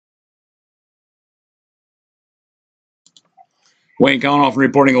Wayne Kauenhofen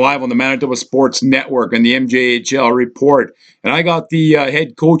reporting live on the Manitoba Sports Network and the MJHL Report. And I got the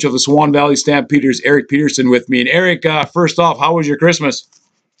head coach of the Swan Valley Stampeders, Erik Peterson, with me. And Erik, first off, how was your Christmas?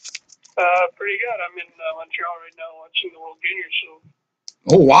 Pretty good. I'm in Montreal right now watching the World Juniors.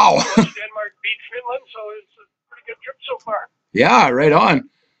 So. Oh, wow. Denmark beat Finland, so it's a pretty good trip so far. Yeah, right on.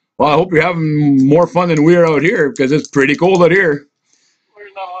 Well, I hope you're having more fun than we are out here because it's pretty cold out here.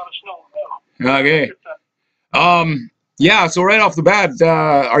 There's not a lot of snow. No. Okay. Yeah, so right off the bat,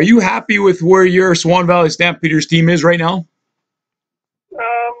 are you happy with where your Swan Valley Stampeders team is right now?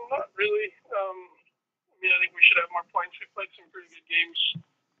 Not really. I think we should have more points. We played some pretty good games.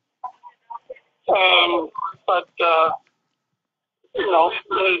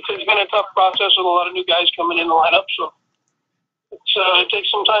 It's been a tough process with a lot of new guys coming in the lineup, so it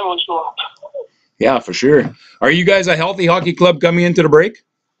takes some time once in a while. Yeah, for sure. Are you guys a healthy hockey club coming into the break?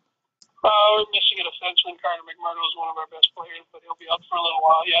 We're missing a defenseman. Carter McMurdo is one of our best players, but he'll be out for a little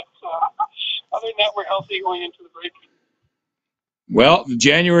while yet. Other than that, we're healthy going into the break. Well, the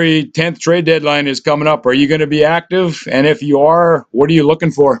January 10th trade deadline is coming up. Are you going to be active? And if you are, what are you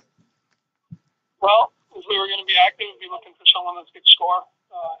looking for? Well, if we were going to be active, we'd be looking for someone that could score,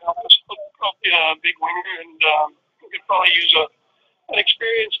 help us, probably a big winger, and we could probably use an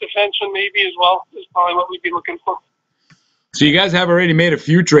experienced defenseman maybe as well. Is probably what we'd be looking for. So you guys have already made a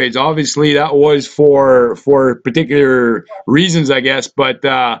few trades. Obviously, that was for particular reasons, I guess. But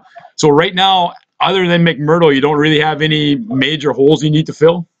so right now, other than McMurdo, you don't really have any major holes you need to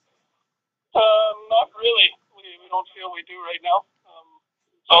fill? Not really. We don't feel we do right now.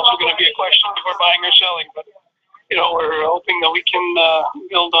 It's also going to be a question if we're buying or selling. But, we're hoping that we can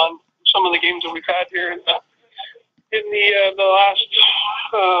build on some of the games that we've had here in the last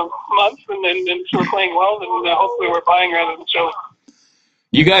month. And then if we're playing well, then hopefully we're buying rather than selling.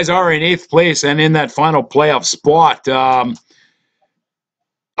 You guys are in 8th place and in that final playoff spot.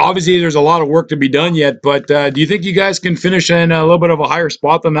 Obviously, there's a lot of work to be done yet, but do you think you guys can finish in a little bit of a higher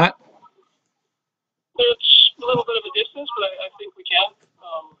spot than that? It's a little bit of a distance, but I think we can.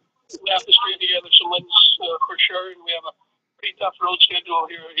 We have to string together some wins for sure, and we have a pretty tough road schedule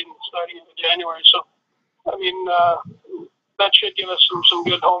here starting in January. So, that should give us some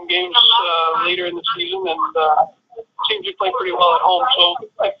good home games later in the season, and teams we play pretty well at home.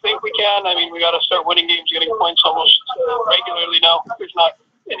 So I think we can. We got to start winning games, getting points almost regularly now. There's not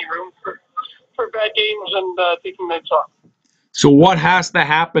any room for bad games and taking nights off. So what has to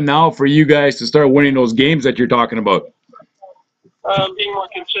happen now for you guys to start winning those games that you're talking about? Being more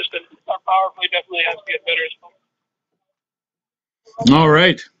consistent. Our power play definitely has to get better as well. All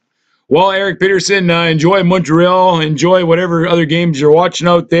right. Well, Erik Peterson, enjoy Montreal. Enjoy whatever other games you're watching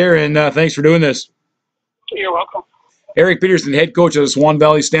out there, and thanks for doing this. You're welcome. Erik Peterson, head coach of the Swan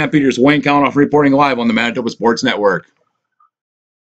Valley Stampeders. Wayne Kauenhofen reporting live on the Manitoba Sports Network.